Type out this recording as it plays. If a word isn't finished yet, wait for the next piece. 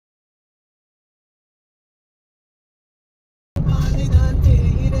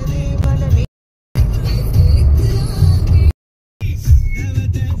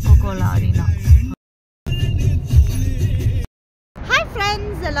Coca-Cola Arena. Hi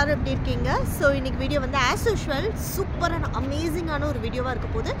friends, எல்லாரும் எப்படி இருக்கீங்க? So இன்னைக்கு வீடியோ வந்து as usual சூப்பர் அண்ட் அமேசிங்கான ஒரு வீடியோவா இருக்க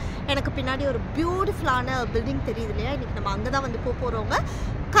போகுது. எனக்கு பின்னாடி ஒரு பியூட்டிஃபுல்லான பில்டிங் தெரியுது இல்லையா? இன்னைக்கு நம்ம அங்கே தான் வந்து போகிறோங்க.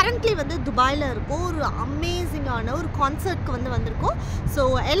 கரண்ட்லி வந்து துபாயில் இருக்கும். ஒரு அமேசிங்கான ஒரு கான்சர்ட்க்கு வந்து வந்திருக்கோம். ஸோ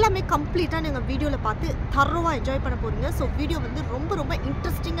எல்லாமே கம்ப்ளீட்டாக நீங்கள் வீடியோவில் பார்த்து தரோவாக என்ஜாய் பண்ண போகிறீங்க. ஸோ வீடியோ வந்து ரொம்ப ரொம்ப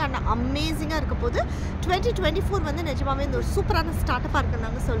இன்ட்ரெஸ்டிங் அண்ட் அமேசிங்காக இருக்க போது 2024 வந்து நிஜமாவே இந்த ஒரு சூப்பரான ஸ்டார்ட்டப்பாக இருக்குன்னு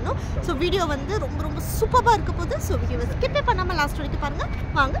நாங்கள் சொல்லணும். ஸோ வீடியோ வந்து ரொம்ப ரொம்ப சூப்பராக இருக்க போது. ஸோ வீடியோவை ஸ்கிப்பே பண்ணாமல் லாஸ்ட் வரைக்கும் பாருங்கள்.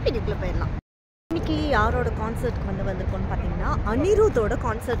 வாங்க வீடியோக்குள்ளே போயிடலாம். இன்றைக்கி யாரோட கான்சர்ட்க்கு வந்து வந்திருக்கோன்னு பார்த்தீங்கன்னா அனிருத்தோட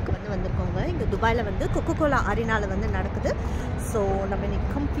கான்சர்ட்க்கு வந்து வந்திருக்கோங்க. இங்கே துபாயில் வந்து கொக்கோகோலா அரினாவில் வந்து நடக்குது. ஸோ நம்ம இன்னைக்கு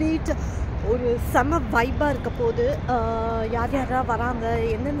கம்ப்ளீட் ஒரு செம வைப்பாக இருக்க போது. யார் யாராக வராங்க,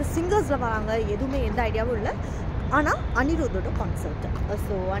 எந்தெந்த சிங்கர்ஸில் வராங்க எதுவுமே எந்த ஐடியாவும் இல்லை. ஆனால் அனிருத்தோட கான்சர்ட்.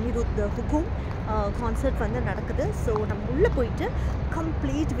 ஸோ அனிருத் ஹுக்கும் கான்சர்ட் வந்து நடக்குது. ஸோ நம்ம உள்ளே போயிட்டு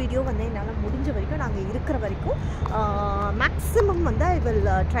கம்ப்ளீட் வீடியோ வந்து என்னால் முடிஞ்ச வரைக்கும் நாங்கள் இருக்கிற வரைக்கும் மேக்ஸிமம் வந்து I will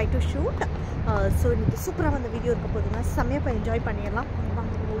try to shoot. So இன்றைக்கி சூப்பராக வந்து வீடியோ இருக்க போதுங்க. செம்மையாக இப்போ என்ஜாய் பண்ணிடலாம்.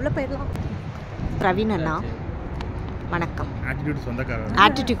 வாங்க உள்ளே போயிடலாம். பிரவீன் அண்ணா வணக்கம்.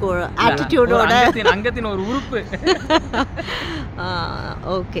 ஆட்டிடியூடோட அங்கத்தின் ஒரு உறுப்பு.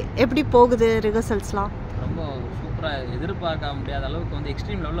 ஓகே, எப்படி போகுது ரிஹர்சல்ஸ்லாம்? ரொம்ப சூப்பராக, எதிர்பார்க்க முடியாத அளவுக்கு வந்து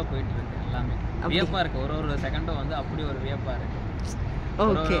எக்ஸ்ட்ரீம் லெவலில் போயிட்டு இருக்கு. எல்லாமே வியப்பாக இருக்குது. ஒரு செகண்டும் வந்து அப்படி ஒரு வியப்பாக இருக்குது.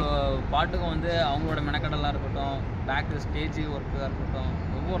 ஓகே, பாட்டுக்கும் வந்து அவங்களோட மெனக்கடலாக இருக்கட்டும், பேக் ஸ்டேஜ் ஒர்க்காக இருக்கட்டும்,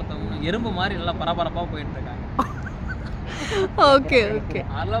 ஒவ்வொருத்தவங்களும் எறும்பு மாதிரி நல்லா பரபரப்பாக போயிட்டு இருக்காங்க. ஓகே ஓகே,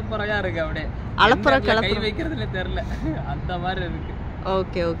 அலப்பறையா இருக்கு. அப்படியே அலப்பறை கை வைக்கிறதுல தெரியல, அந்த மாதிரி இருக்கு.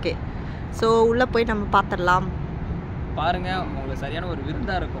 ஓகே ஓகே, ஸோ உள்ளே போய் நம்ம பார்த்துடலாம். பாருங்க, உங்களுக்கு சரியான ஒரு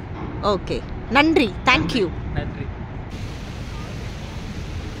விருந்தா இருக்கும். ஓகே, நன்றி, தேங்க்யூ. நன்றி.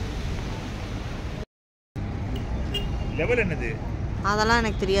 லெவல் என்னது அதெல்லாம்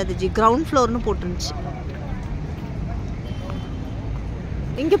எனக்கு தெரியாது ஜி. கிரவுண்ட் ஃப்ளோர்னு போட்டுருந்துச்சு.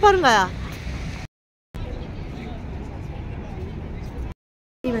 இங்கே பாருங்க,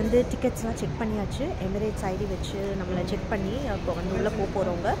 வந்து டிக்கெட்ஸ்லாம் செக் பண்ணியாச்சு. எமிரேட்ஸ் ஐடி வச்சு நம்மளை செக் பண்ணி இப்போ வந்து உள்ளே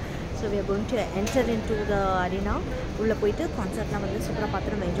போகிறவங்க. So we are going to enter in to the Aryna. உள்ளே போயிட்டு கான்சர்ட்லாம் வந்து சூப்பராக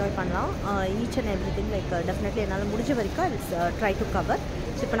பார்த்து நம்ம என்ஜாய் பண்ணலாம். Each and every thing like definitely என்னால் முடிஞ்ச வரைக்கும் I try to cover.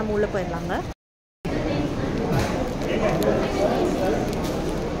 So இப்போ நம்ம உள்ளே போயிடலாங்க.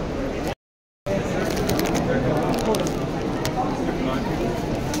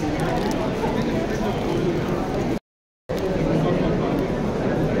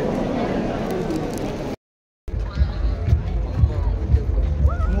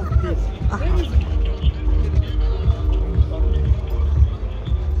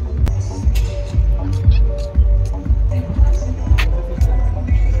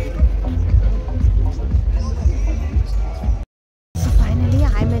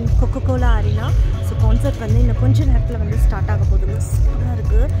 Coca Cola Aryna. ஸோ கான்சர்ட் வந்து இன்னும் கொஞ்சம் நேரத்தில் வந்து ஸ்டார்ட் ஆக போகுதுங்க. சூப்பராக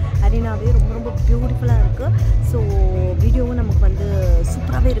இருக்குது. அரினாவே ரொம்ப ரொம்ப பியூட்டிஃபுல்லாக இருக்குது. ஸோ வீடியோவும் நமக்கு வந்து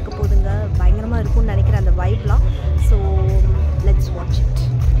சூப்பராகவே இருக்க போகுதுங்க. பயங்கரமாக இருக்கும்னு நினைக்கிறேன் அந்த வைப்லாம். So let's watch it.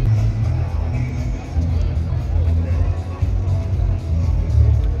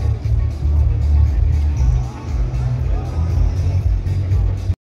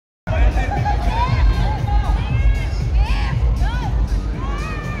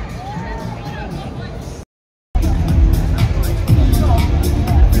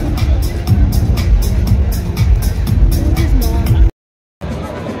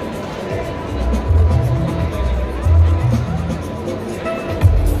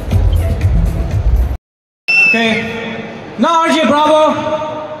 Okay, now RJ Bravo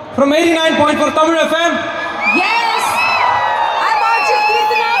from 89.4 Tamil FM. Yes, I'm RJ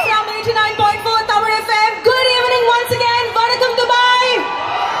Kirtana from 89.4 Tamil FM. Good evening once again. Welcome to Dubai.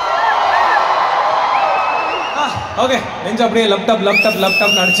 Okay, nenja apdiye laptop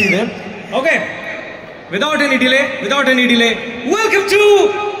nadichide. Okay, without any delay, welcome to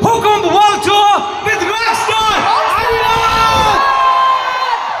Hukum World Tour with Rockstar Anirudh.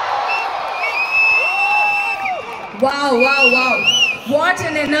 Wow. What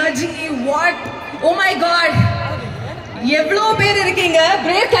an energy. What, oh my god. எவ்வளோ பேர் இருக்கீங்க.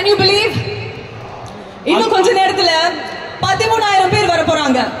 Brave, can you believe? இன்னும் கொஞ்ச நேரத்துல 13,000 பேர் வர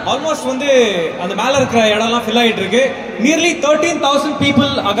போறாங்க. Almost வந்து அந்த மேல இருக்கிற இடம்லாம் fill ஆயிட்டு இருக்கு. Nearly 13,000 people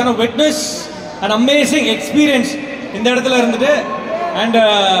are going to witness an amazing experience இந்த இடத்துல இருந்துட்டு. And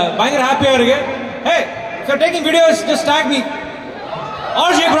பயங்கர ஹாப்பியா இருக்கு. Hey, if you're taking videos, just tag me.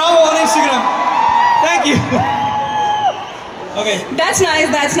 RJ Bravo on Instagram. Thank you. Okay. That's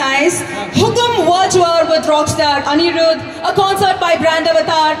nice. Hukum World Tour with Rockstar Anirudh, a concert by Brand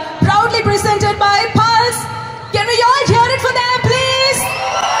Avatar, proudly presented by Pulse. Can we all hear it for them, please?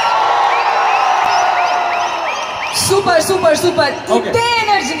 Super super super. Okay. இதே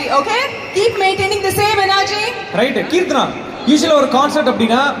energy. Okay, keep maintaining the same energy. Right Keerthana, யூசுவலா ஒரு concept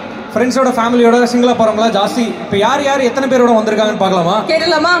அப்படின்னா ஃப்ரெண்ட்ஸோட ஃபேமிலியோட சிங்கிளா போறவங்களா ஜாஸ்தி. இப்போ யார் யார் எத்தனை பேரோட வந்திருக்காங்கன்னு பார்க்கலாமா?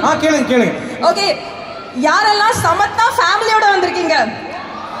 கேட்கலாமா? கேளுங்க. ஓகே, யாரெல்லாம் சமத்தா ஃபேமிலியோட வந்திருக்கீங்க?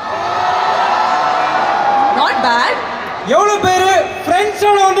 Not bad. எவ்வளவு பேரு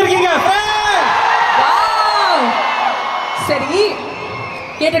ஃப்ரெண்ட்ஸோட வந்திருக்கீங்க? வாவ், சரி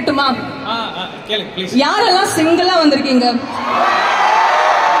கேட்டட்டுமா? கேளுங்க ப்ளீஸ். யாரெல்லாம் சிங்கிளா வந்திருக்கீங்க?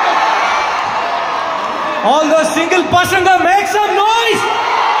 All those single பசங்க make some noise.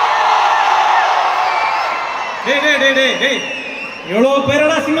 டேய் எவ்வளவு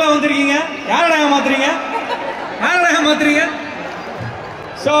பேரோட சிங்கிளா வந்திருக்கீங்க? யாரடா ஏமாத்துறீங்க?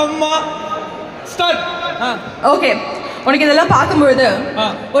 சும்மா ஸ்டார்ட். ஓகே, உனக்கு இதெல்லாம் பார்க்கும்பொழுது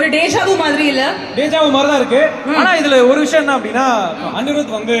ஒரு டேஜாவு மாதிரி இல்ல? டேஜாவு மாதிரி தான் இருக்கு. ஆனா இதுல ஒரு விஷயம் என்ன அப்படின்னா,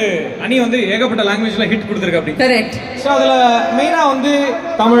 அனிருத் அணி ஏகப்பட்ட லாங்குவேஜ்ல ஹிட் கொடுத்துருக்கு அப்படி. கரெக்ட். ஸோ அதுல மெயினா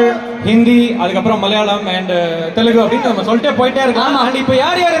தமிழ், ஹிந்தி, அதுக்கப்புறம் மலையாளம் அண்ட் தெலுங்கு அப்படின்னு நம்ம சொல்லிட்டே போயிட்டே இருக்கலாம். அண்ட் இப்போ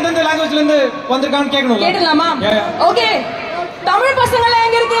யார் எந்தெந்த லாங்குவேஜ்ல இருந்து வந்திருக்கான்னு கேட்கலாமா? ஓகே, தமிழ் பசங்க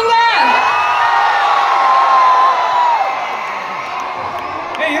எங்க இருக்கீங்க?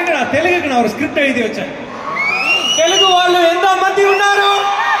 இருங்கடா, தெலுங்குக்கு நான் ஒரு ஸ்கிரிப்ட் எழுதி வச்சேன். తెలుగు వాళ్ళు ఎంత మంది ఉన్నారు?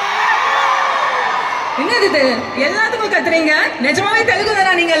 என்னது இது எல்லாத்துக்கும் கத்துறீங்க? நிஜமாவே தெலுங்கு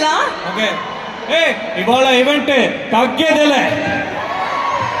தானா நீங்க எல்லாம்? Okay, இவாள event தగ్గేదல.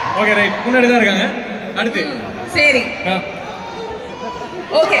 ஓகே ரைட், முன்னாடி தான் இருக்காங்க. அடுத்து சரி.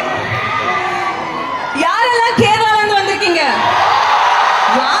 ஓகே, யாரெல்லாம் கேரளால இருந்து வந்திருக்கீங்க?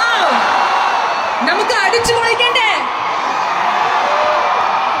 வாவ், நமக்கு அடிச்சு முடிக்கண்டே.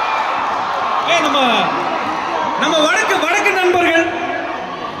 நம்ம வடக்கு நண்பர்கள்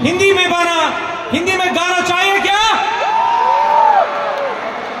हिंदी में गाना चाहिए क्या?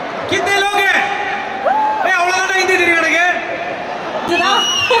 कितने लोग हैं? அவ்வளவுதான் ஹிந்தி தெரியும் எனக்கு.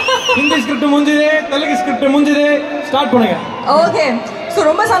 ஹிந்தி ஸ்கிரிப்ட் முடிஞ்சது, தெலுங்கு ஸ்கிரிப்ட் முடிஞ்சது, ஸ்டார்ட் பண்ணுங்க. ஓகே, சோ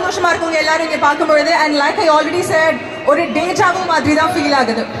ரொம்ப சந்தோஷமா இருக்குங்க எல்லாரும் இங்க பார்க்கும்பொழுது. And like I already set, ஒரு டேஜாவு மாதிரி தான் ஃபீல்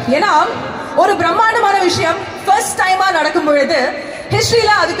ஆகுது. ஏன்னா ஒரு பிரம்மாண்டமான விஷயம் ஃபர்ஸ்ட் டைமா நடக்கும் பொழுது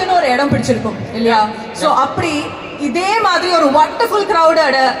ஹிஸ்டரியில அதுக்குன்னு ஒரு இடம் பிடிச்சிருக்கும் இல்லையா? சோ அப்படி இதே மாதிரி ஒரு வண்டர்ஃபுல்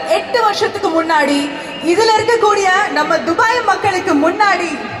கிரௌடோட 8 வருஷத்துக்கு முன்னாடி இதுல இருக்கக்கூடிய நம்ம துபாய் மக்களுக்கு முன்னாடி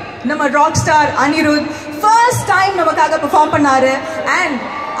நம்ம rock star Anirudh first time நமக்காக பெர்ஃபார்ம் பண்ணாரு. அண்ட்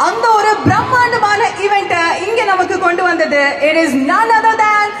அந்த ஒரு பிரம்மாண்டமான ஈவென்ட் இங்க நமக்கு கொண்டு வந்தது it is none other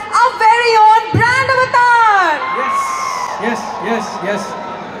than our very own brand avatar. yes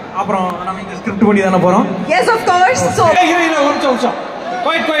அப்புறம் நம்ம இந்த ஸ்கிரிப்ட் பண்ணி தான போறோம். yes of course. so ஒரு நிமிஷம்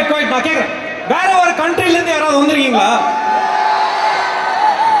குவைட் நான் கேக்குறேன், வேற ஒரு கண்ட்ரில இருந்து யாராவது வந்திருக்கீங்களா?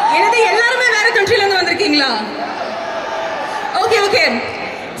 என்னது எல்லாரும் வேற கண்ட்ரில இருந்து வந்திருக்கீங்களா? ஓகே,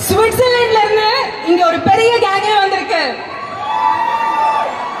 ஸ்விட்சர்லாந்துல இருந்து இங்க ஒரு பெரிய கேங்கே வந்திருக்கு.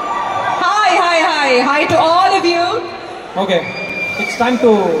 Hi to all of you. Okay, it's time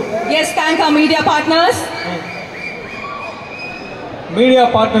to thank our media partners. Media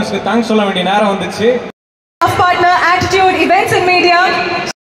பார்ட்னர்ஸ்க்கு thanks சொல்ல வேண்டிய நேரம் வந்துச்சு. Partner attitude events and media.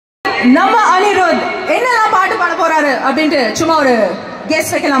 நம்ம அனிருத் என்னெல்லாம் பாட்டு பாட போறாரு அப்படின்ட்டு சும்மா ஒரு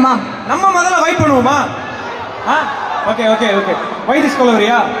கெஸ் வைக்கலாமா? நம்ம முதல்ல வெயிட் பண்ணுவோமா? Okay why this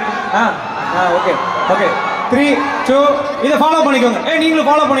கொலவரியா? ஓகே 3 2 இத ஃபாலோ பண்ணிக்கோங்க. நீங்களும்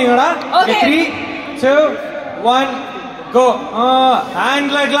ஃபாலோ பண்ணிக்கோடா. 3 2 1 கோ.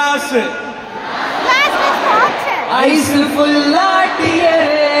 ஹேண்ட்ல கிளாஸ் ஐஸ் ஃபுல்லா dear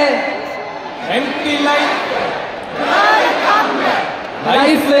empty light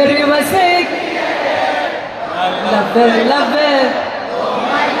life ரிவர்சிக் love oh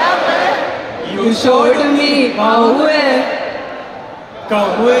my lover you showed me power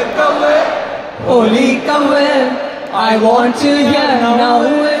cover holy cover I want to hear now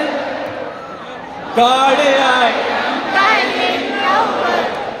God I Darling lover,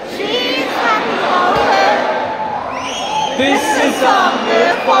 she's happy over. this is song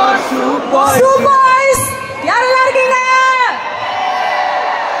for super boys யாரெல்லாம் இருக்கீங்க?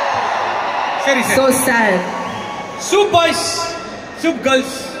 சரி so sad soup boys soup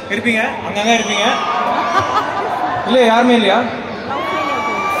girls இருப்பீங்க, அங்கங்க இருப்பீங்க. இல்ல யாருமே இல்லையா?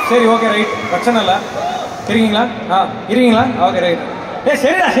 சரி ஓகே ரைட், பிரச்சனை இல்லை. இருக்கீங்களா? இருக்கீங்களா? Okay right.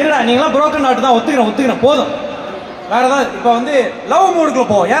 சரிடா நீங்களாம் புரோக்கன் நாட்டு தான், ஒத்துக்கிறேன் போதும். வேற ஏதாவது இப்போ லவ் மூடுக்குள்ள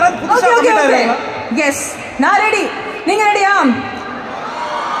போவோம். யாராவது புதுசா கமிட்டா இருக்காங்களா? எஸ், நான் ரெடி. நீங்க ரெடியா?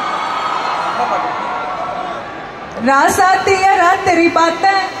 ராசாத்திய ராத்திரி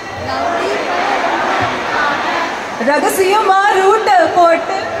பார்த்தேன், ரகசியமா ரூட்ட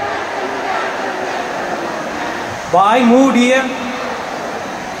போட்டு வாய் மூடிய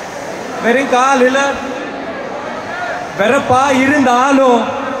வெறும் காலில வெறப்பா இருந்தாலும்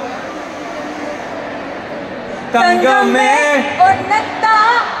தங்கமே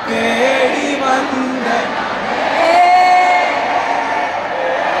ஒன்னத்தான் தேடி வந்த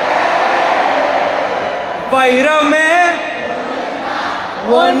வைரமே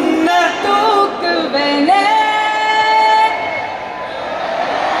ஒன்ன தூக்குவேனே.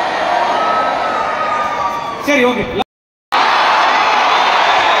 சரி ஓகே.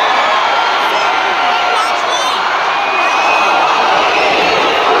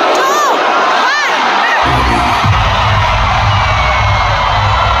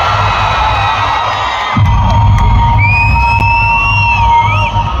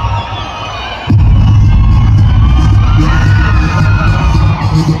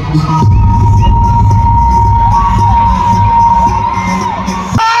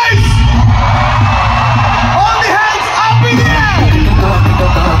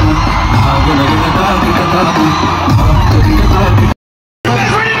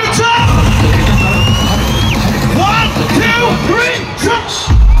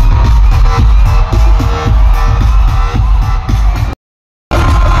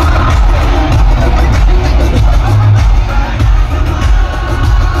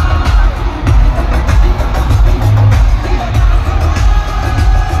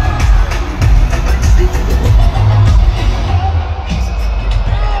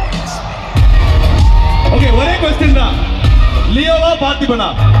 லியோவா பார்த்திபனா?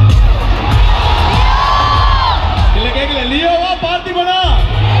 இல்ல கேக்கல. லியோவா பார்த்திபனா?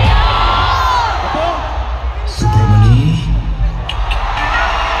 Subramani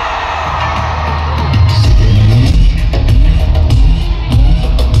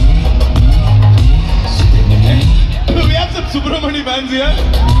We have some Subramani fans here.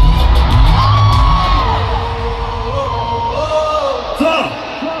 Sir,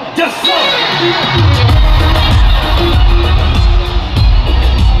 just sir.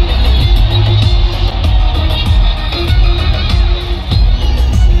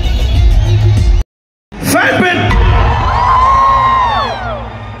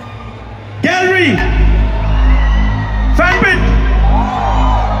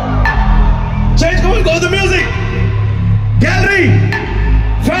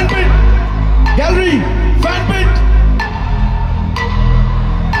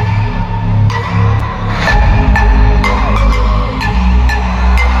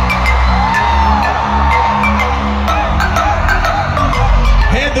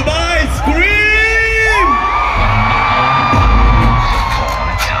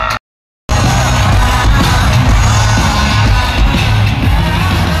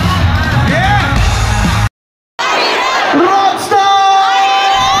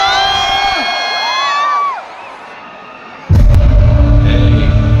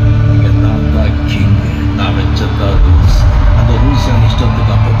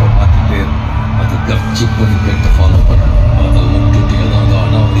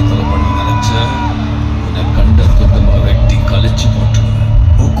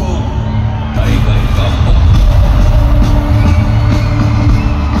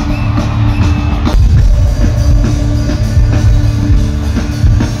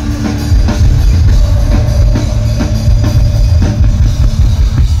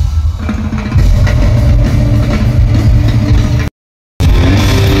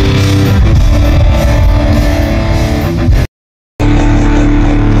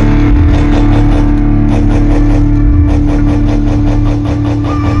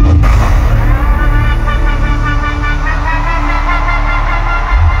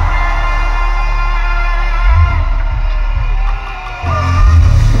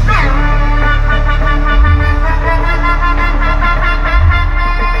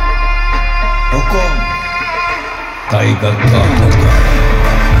 Tiger का होगा।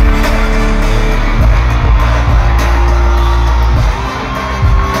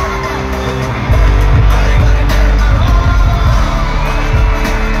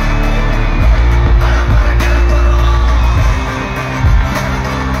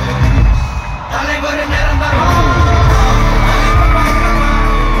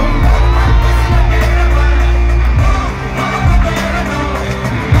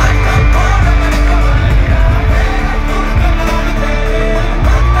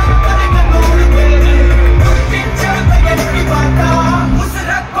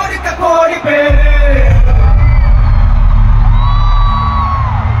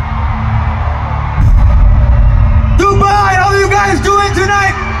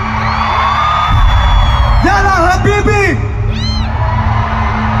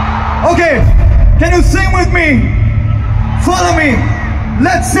 Okay, can you sing with me? Follow me.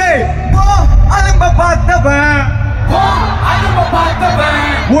 Let's say, "Bo alam ba pataba,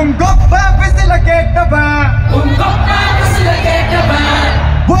 உங்க விசில கேட்டவன்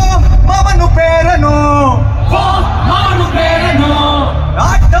மாமனு பேரனோ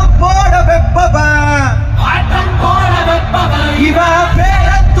ஆட்டம் போட வெப்பவன் இவன் பேர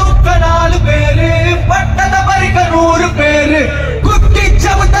தூக்க 4 பேரு பட்டத பறிக்க 100 பேரு குட்டி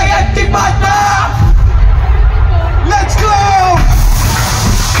சவுத்த எட்டி பார்த்தா Let's go!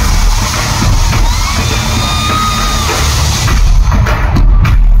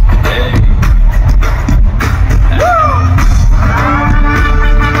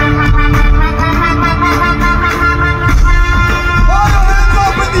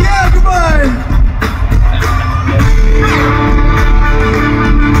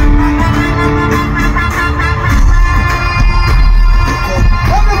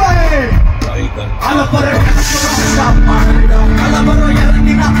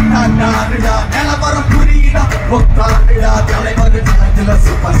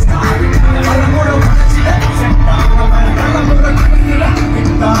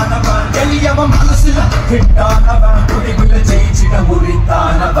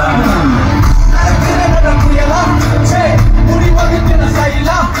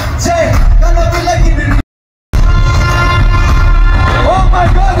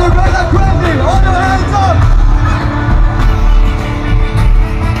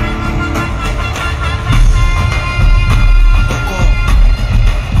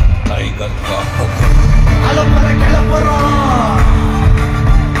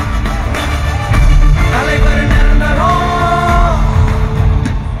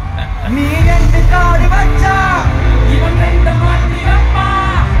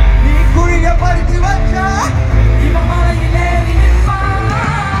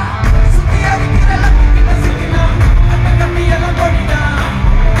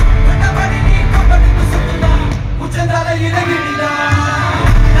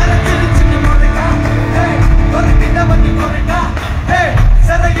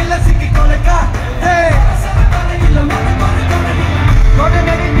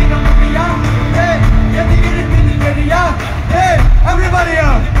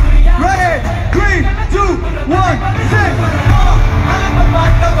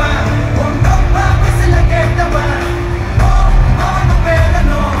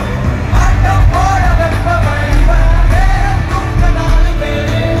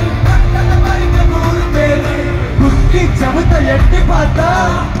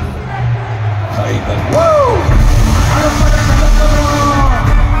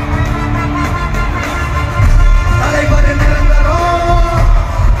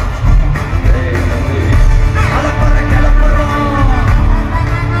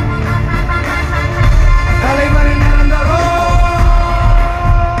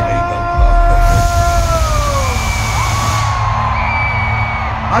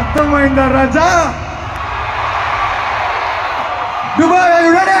 Attamayinda Raja. Dubai, are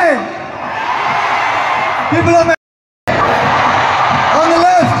you ready? People on the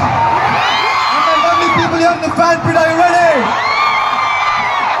left. And my lovely people here in the fan pit, are you ready?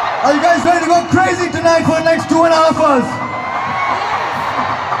 Are you guys ready to go crazy tonight for the next 2.5 hours?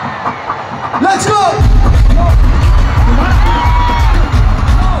 Let's go!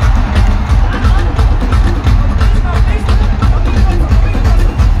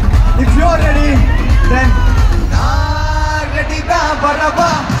 If you're ready, then ready baraba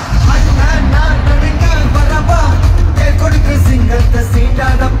anna ready baraba ke kodukku single the seenda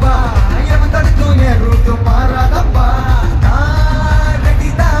dabba ayam tadku ye root maradappa ready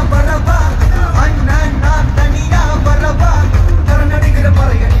baraba anna taniya baraba karanadigira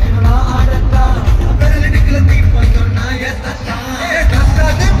parayana aadatta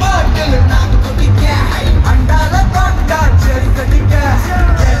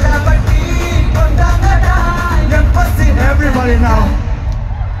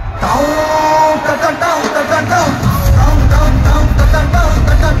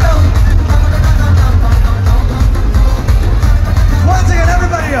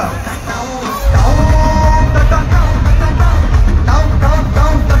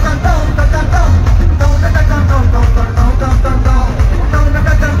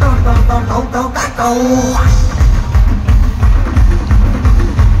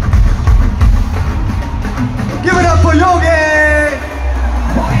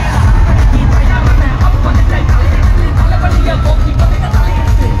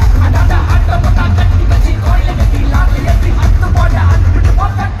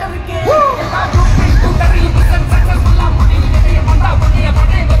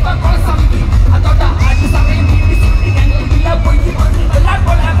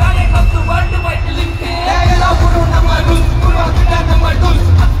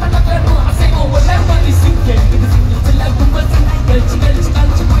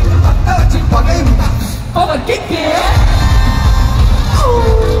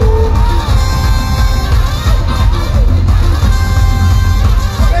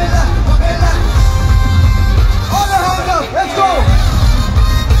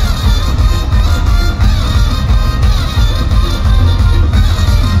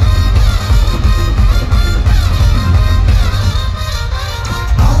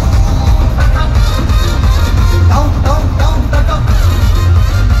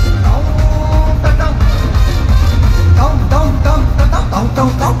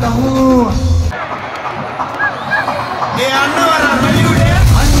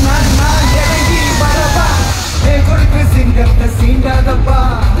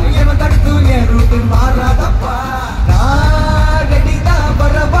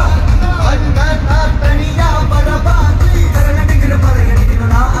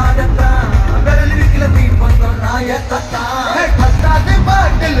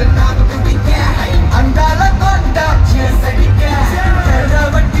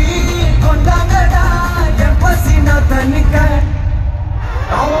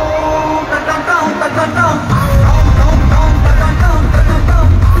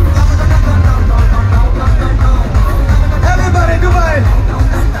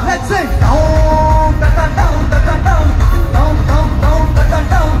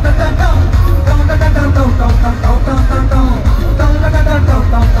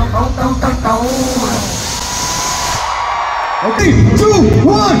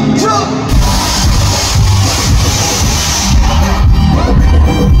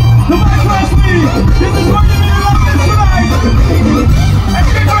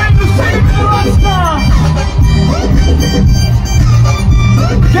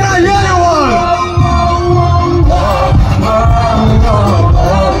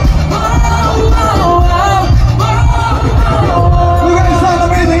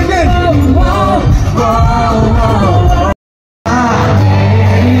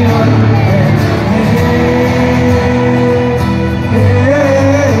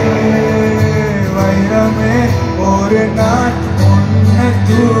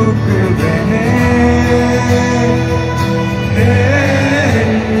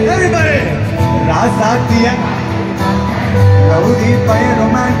பாத்திய Gowri பய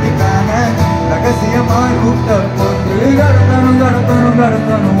ரொமான்டிக்கான ரகசியமாய் கூப்பிட்ட பொண்ணு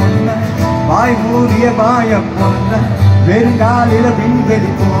கடத்தணும் ஒண்ணு வாய் மூடிய பாய பொண்ண வெறுங்காலில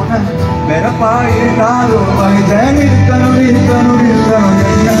விண்வெளி போன வெறப்பாயிருந்தாலும் மனிதன் இருக்கணும்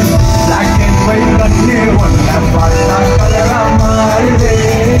பிளாக் அண்ட் ஒயிட் கண்ணே ஒன்ன பார்த்தா கலரா மாறுதே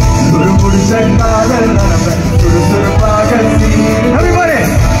சுறுபுடிச்ச காதல் நரம்ப சுறுசுறுப்பாக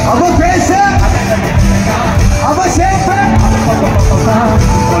அவ பேச அவ சேப்ப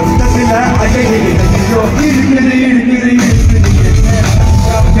மொத்தத்துல அழகியோ இருக்குது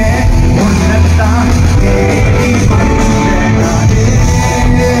ஒன்னத்தான்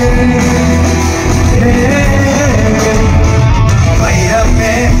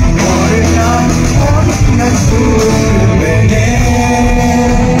வைரமே ஒரு நாள் ஒன்ன சூழ்வேனே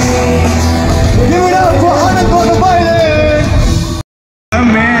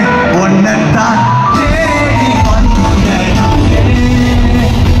ஒன்னத்தான் தேடி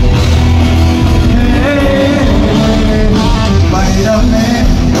வைரமே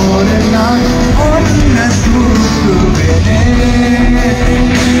ஒரு நாள் ஒன்ன சூழ்வேனே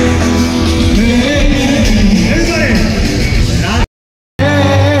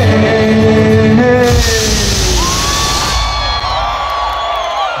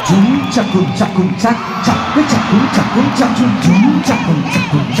Chakum chakum chak chakum chakum chakum chakum chakum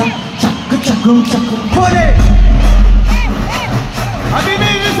chakum chak chakum chakum pole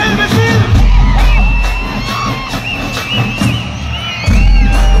Habibi whistle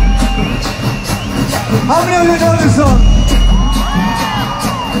How many of you know this song?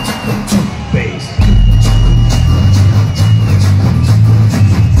 Bass.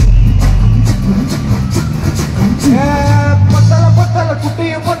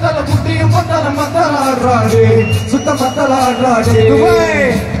 Patala matala rade, sutta matala rade,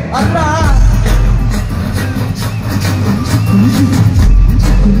 Dubai, Allah.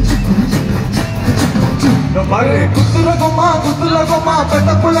 Dubai, kutula goma,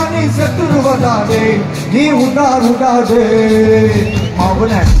 peta pulani seturu vadade, ni udade,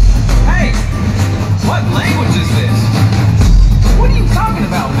 Mavane. Hey, what language is this? What are you talking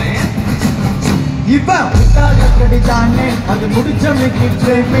about, man? இவன் கடிதானே அது முடிச்சமைக்கு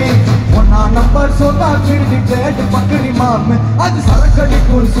ட்ரேமே ஒன்னா number சோதா கிருதி plate பக்கடி மாமே அது சரக்கடி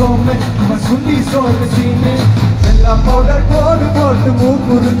குடிசோமே அவன் சுண்டி சோறு சீனே எல்லா பவுடர் போட்டு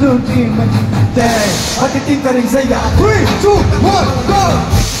மூக்குறிஞ்சு டீமே டேய் அடிட்டி கரி செய்யா 3 2 1 go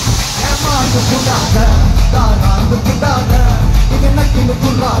ஏமாந்து புடாத தாராந்து புடாத இது நக்கினு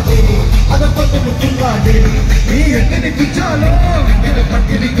புடாதே அத கொண்டு கில்லாதே நீ எத்தனை குச்சாலோ இது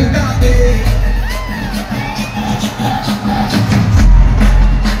பக்கடி குடாதே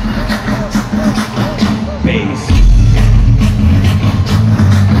Bass.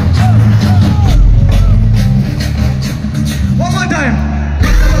 One more time.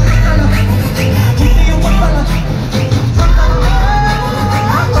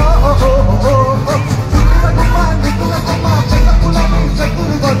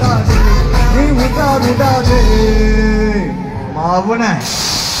 Mavana.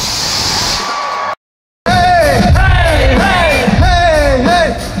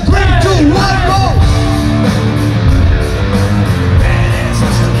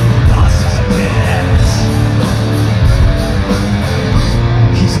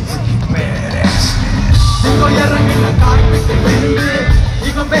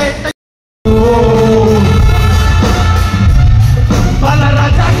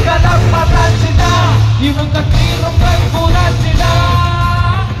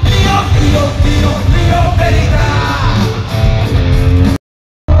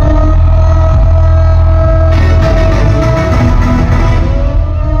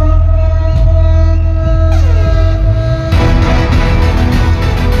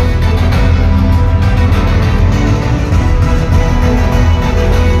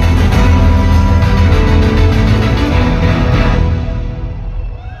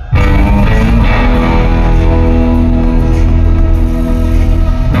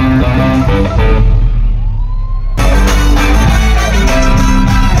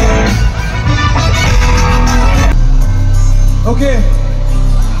 Okay,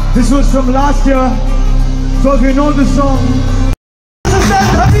 this was from last year, so if you know the song,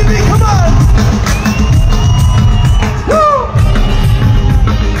 Habibi, come on! Woo!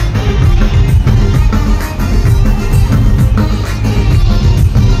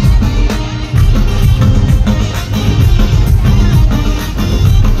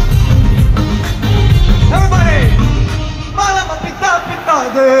 Everybody! Malama pita pita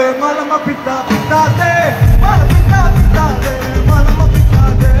de, malama pita pita de, malama pita pita de, malama pita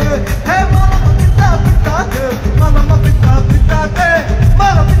de, hey malama pita pita.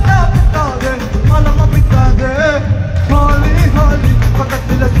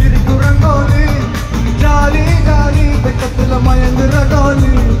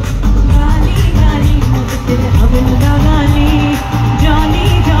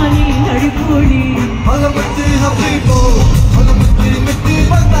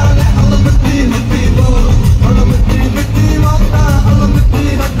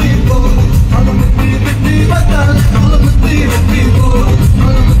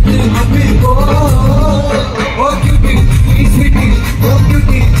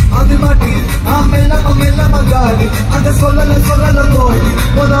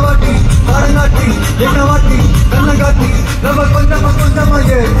 Modavati, Paranati, Dinavati, Kanagati, Lava Kondama Kondama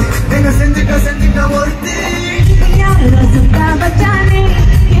Yeti, Dinga Sendika Sendika Vorti. Yara Sutta Bachane,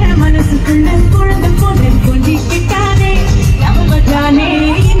 Yamanasu Kulan Kuran Kulan Kundi Kitane, Lava Bachane,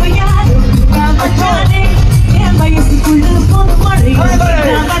 Yara Sutta Bachane, Yamanasu Kulan Kuran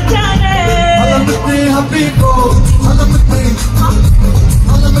Bachane. Alamati Habibo, Alamati,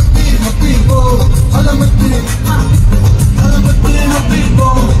 Alamati Habibo, Alamati, Alamati Habibo,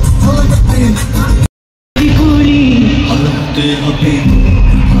 Alamati. Puri, Alamati Habibo,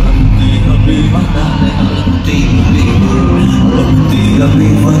 Alamati Habibo, Alamati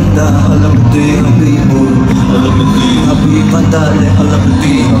Habibo, Alamati Habibo, Alamati Habibo, Alamati Habibo,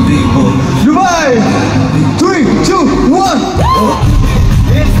 Alamati Habibo. Dubai, 3, 2, 1.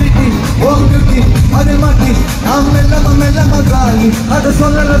 Ademati, Amela Magali, Ada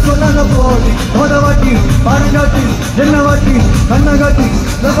Solana Podi, Modavati, Paranati, Dinavati, Kanagati,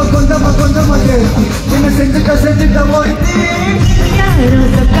 Lava Konda Mageti, in a Sendika Sendika Vorti. Yara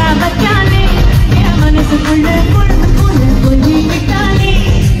Sutta Bachane, Yamanasu Kulan Kuran Kundi Kitane,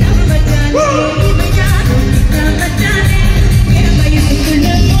 Lava Bachane, Yara Sutta Bachane, Yamanasu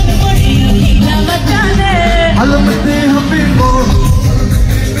Kulan Kuran Bachane. Alamati Habibo,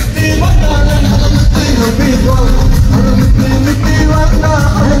 Alamati Habibo, Alamati Wanda,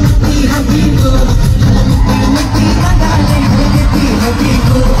 Alamati Habibo, Alamati Habibo,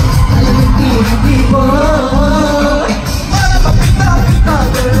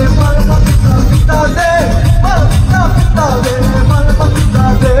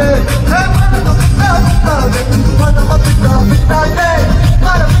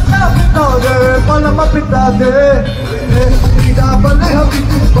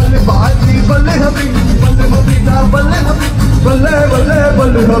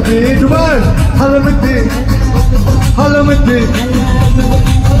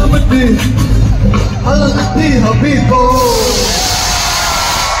 Alamati Habibo.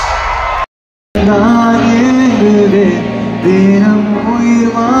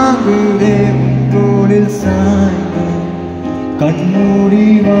 கண்மூடி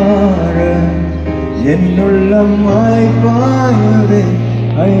வாழ என்னுள்ளம் மலைப்பாயுதே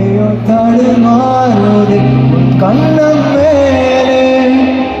ஐயோ தடுமாறுதே உன் கண்ணம் மேலே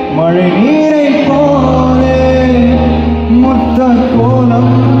மழை நீரை போலே முத்த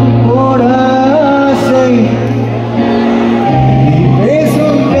கோலம் போட ஆசை நீ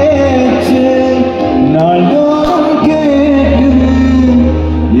பேசும் பேச்சு நாள்தோறும் கேட்டு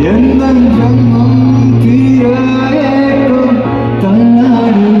எந்த ஜன்மம் தீரேக்கும்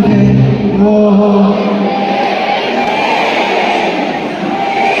தள்ளாடுதே ஓஹோ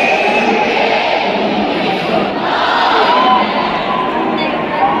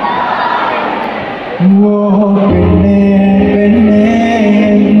பெண்ணே பெண்ணே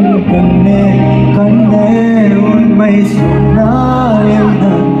கண்ணே கண்ணே உண்மை சொன்னால் என்ன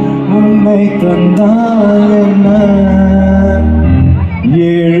உண்மை தந்தால் என்ன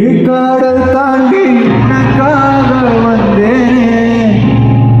ஏழு கடல் தாண்டி உனக்காக வந்தேனே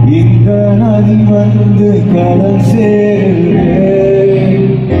இந்த நதி வந்து கடல் சேருவே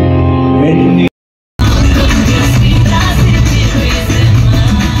வெண்ணி.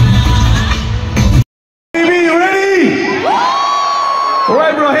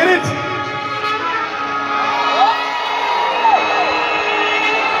 Alright, bro, hit it.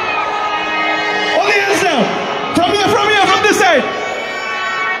 All the hands down. From here, from this side.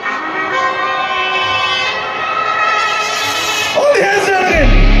 All the hands down again.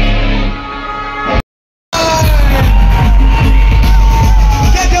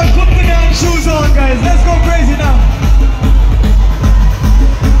 Get your cooking down shoes on, guys. Let's go crazy now.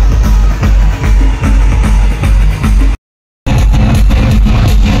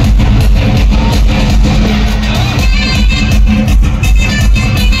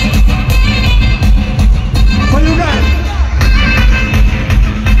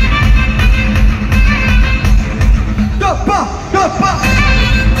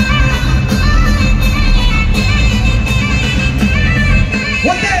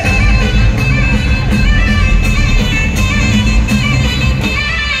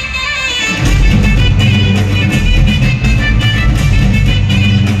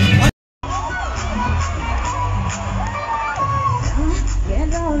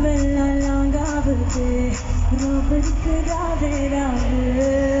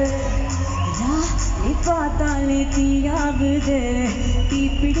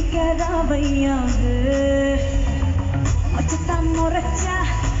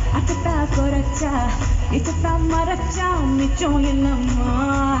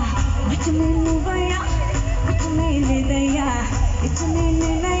 इतनी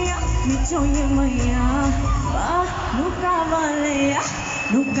नया मिचो ये मैया वाह नुका वालेया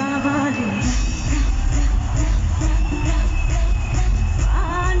नुका वालेया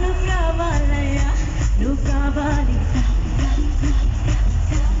नुका वाली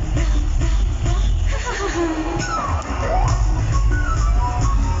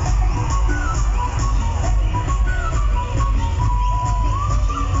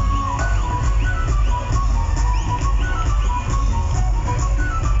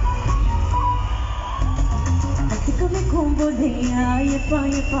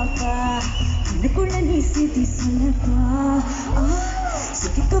Ye papa nikula ni siti sunapa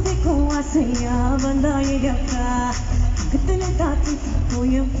sikikabe ko asaya banda ye yakka kitne taati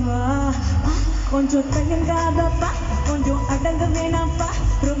poyappa konjo tayangada konjo adanga venappa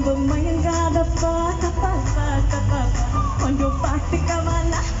romba mayangada tappa konjo paatti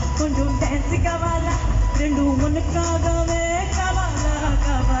kavala konjo dance kavala rendu unakagave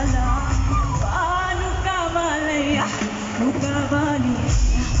kavala vaanu kavalaya nukavali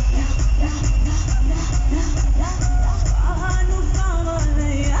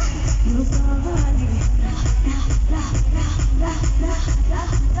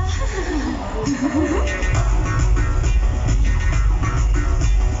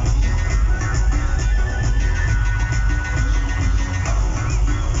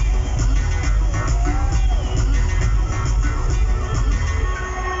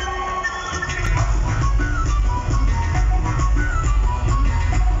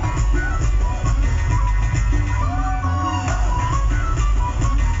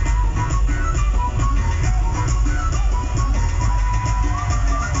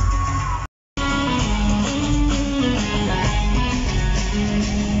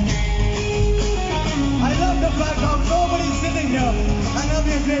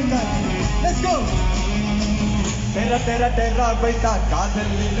तेरा बैठा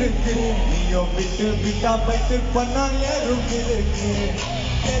कादल इरुक्कु नीयो बिट्टु बिट्टा बैठु पन्ना एरुक्कु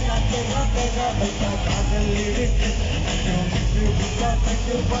तेरा बैठा कादल इरुक्कु नीयो बिट्टु बिट्टा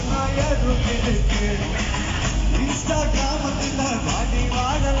बैठु पन्ना एरुक्कु इंस्टाग्रामத்துல பாடி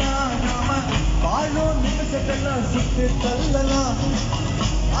வாழலாம் நாம வாழும் நிமிஷத்துல சுத்தி தள்ளலாம்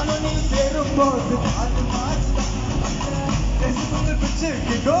ஆனா நீ சேரும் போது அது மாறுதான் Facebook picture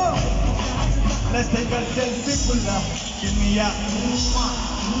go. Let's take a selfie pulla, give me a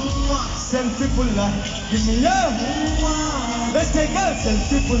selfie pulla, give me a. Let's take a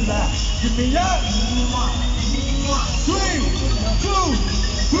selfie pulla, give me a.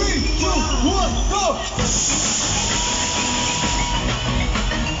 3, 2, 1, go.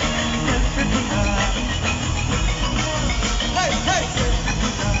 Selfie pulla. Hey, hey.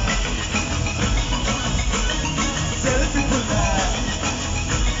 Selfie pulla.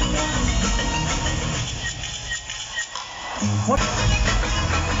 What?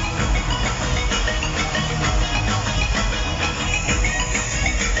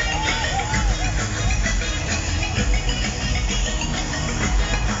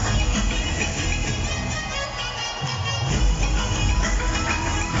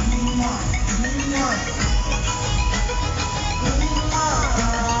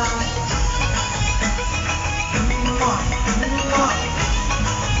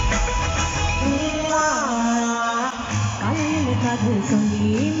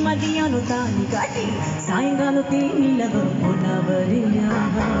 மதியானு தானி காட்டி சாயங்காலம் தேனில பொன்னவரியா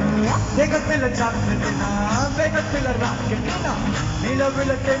வேகத்தில சாப்பிட்டுனா வேகத்தில ராக்கெட்டினா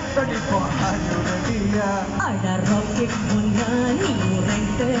நிலவில தென்படி போனாயுடனியா அட rocket பொண்ணா நீ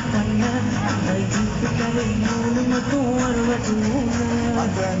ரெண்டு பண்ண வீட்டுக்கரை மூணு மட்டும் அறுபது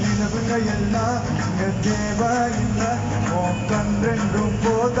அந்த நிலவுங்க எல்லாம் இங்க தேவையில்லை உன் கண் ரெண்டும்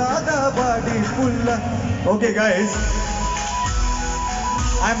போதாத பாடி புல்ல. Okay guys,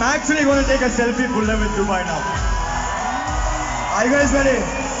 I'm actually going to take a selfie pulla with Dubai now. Are you guys ready?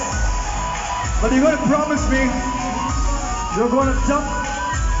 But you're going to promise me you're going to jump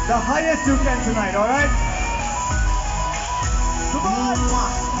the highest you can tonight, alright? Dubai!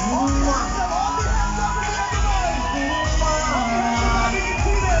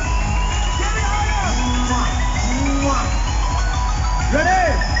 Ready?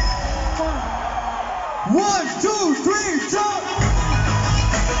 1, 2, 3, jump!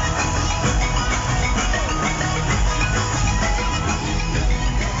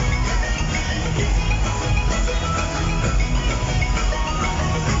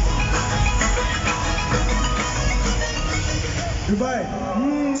 Dubai.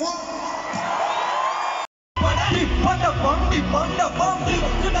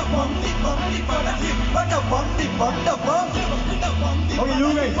 Okay, you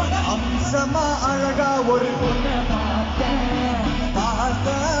guys. Amsama alaga oru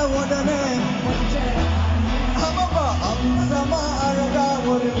பார்த்த உடனே ஆமாப்பா அம்சமா அழகா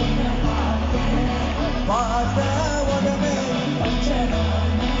ஒரு பார்த்த உடனே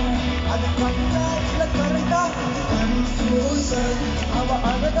அது கண்ணாடில கரைந்தா அவ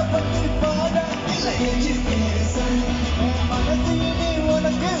அழக பத்தி பாட மனசிலே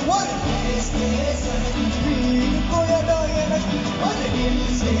உனக்கு ஒரு கோயடா எனக்கு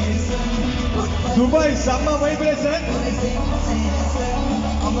துபாய் செம்ம வைப்ரேஷன்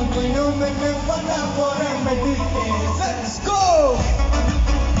அவன் கொஞ்சம் மென்னு பண்ண போறேன் let's go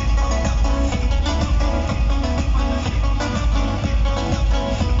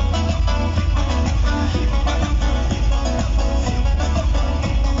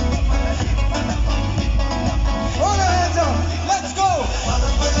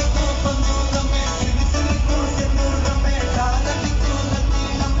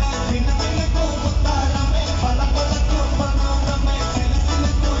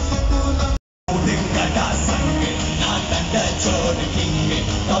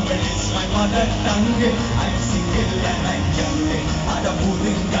Tamil is my mother tongue. I'm single and I'm young.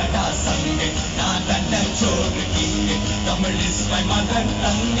 Adabudingada sange. Nadanda choru king. Tamil is my mother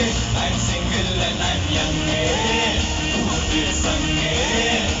tongue. I'm single and I'm young. Udu sange.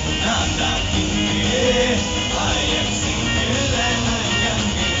 Nada king. I am single and I'm young.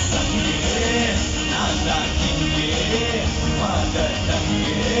 Sange. Nada king. Mother tongue.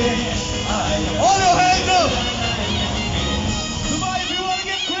 I am. All your hands up.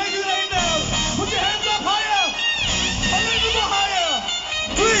 Put your hands up higher! A little bit higher!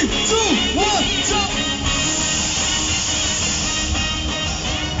 3, 2, 1, jump!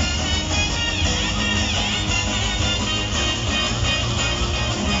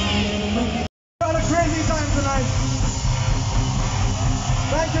 We had a crazy time tonight.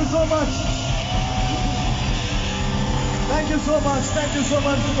 Thank you so much. Thank you so much. Thank you so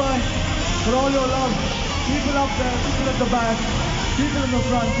much, Dubai, for all your love. People up there, people at the back, people in the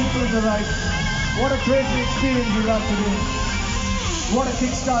front, people in the right. What a crazy experience we had today. What a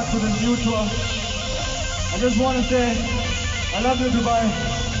kickstart for the new tour. I just want to say, I love you, Dubai.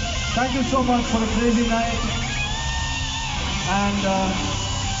 Thank you so much for a crazy night. And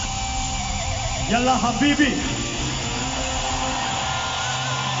Yalla Habibi.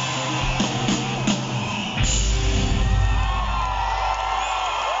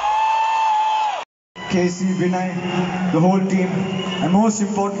 Casey, Vinay, the whole team, and most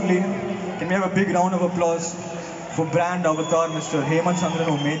importantly, can we have a big round of applause for brand avatar Mr. Hemant Chandran,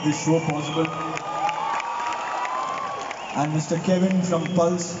 who made this show possible, and Mr. Kevin from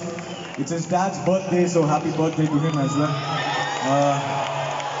Pulse. It's his dad's birthday, so happy birthday to him as well.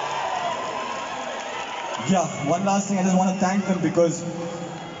 Yeah, one last thing, I just want to thank them because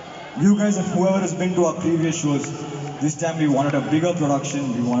you guys, whoever has been to our previous shows, this time we wanted a bigger production,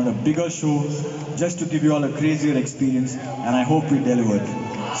 we wanted a bigger show, just to give you all a crazier experience, and I hope we delivered.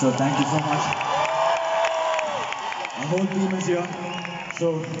 So thank you so much. Our whole team is here, so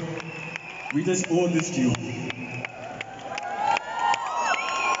we just owe this to you.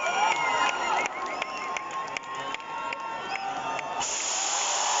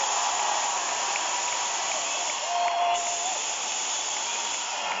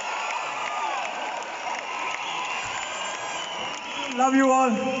 Love you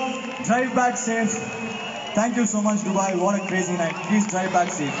all. Drive back safe. Thank you so much, Dubai. What a crazy night. Please drive back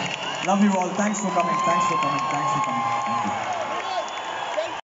safe. Love you all. Thanks for coming. Thanks for coming. Thanks for coming. Thank you.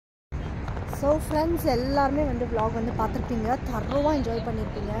 So friends எல்லாருமே வந்து vlog வந்து பார்த்துருப்பீங்க, தரோவாக enjoy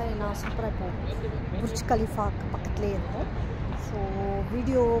பண்ணியிருப்பீங்க. நான் சூப்பராக இப்போ Burj கலிஃபாக்கு பக்கத்துலேயே இருக்கும். ஸோ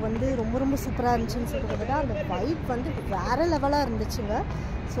வீடியோ வந்து ரொம்ப சூப்பராக இருந்துச்சுன்னு சொல்கிறத விட அந்த வைப் வந்து வேறு லெவலாக இருந்துச்சுங்க.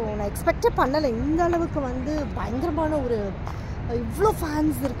 ஸோ நான் எக்ஸ்பெக்டே பண்ணலை இந்த அளவுக்கு வந்து பயங்கரமான ஒரு இவ்வளோ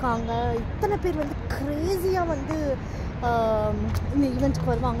ஃபேன்ஸ் இருக்காங்க, இத்தனை பேர் வந்து க்ரேஸியாக வந்து இந்த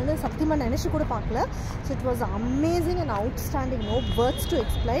ஈவெண்ட்டுக்கு வருவாங்கன்னு சத்தியமாக நினச்சி கூட பார்க்கல. So it was amazing and outstanding, no words to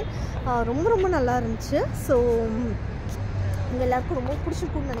explain. ரொம்ப நல்லா இருந்துச்சு. ஸோ உங்கள் எல்லாருக்கும் ரொம்ப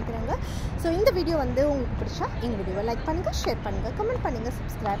பிடிச்சிருக்கும்னு நினைக்கிறாங்க. ஸோ இந்த வீடியோ வந்து உங்களுக்கு பிடிச்சா எங்கள் வீடியோவை லைக் பண்ணுங்கள், ஷேர் பண்ணுங்கள், கமெண்ட் பண்ணுங்கள்,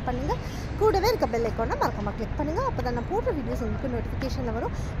 சப்ஸ்கிரைப் பண்ணுங்கள். கூடவே இருக்க பெல் ஐக்கானை மறக்காமல் கிளிக் பண்ணுங்கள். அப்போ தான் நான் போடுற வீடியோஸ் உங்களுக்கு நோட்டிஃபிகேஷனில்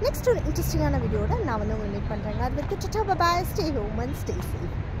வரும். நெக்ஸ்ட் ஒரு இன்ட்ரெஸ்டிங்கான வீடியோட நான் வந்து உங்களை மீட் பண்ணுறேங்க. அது வரைக்கும் பாய், stay home and stay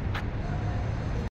safe.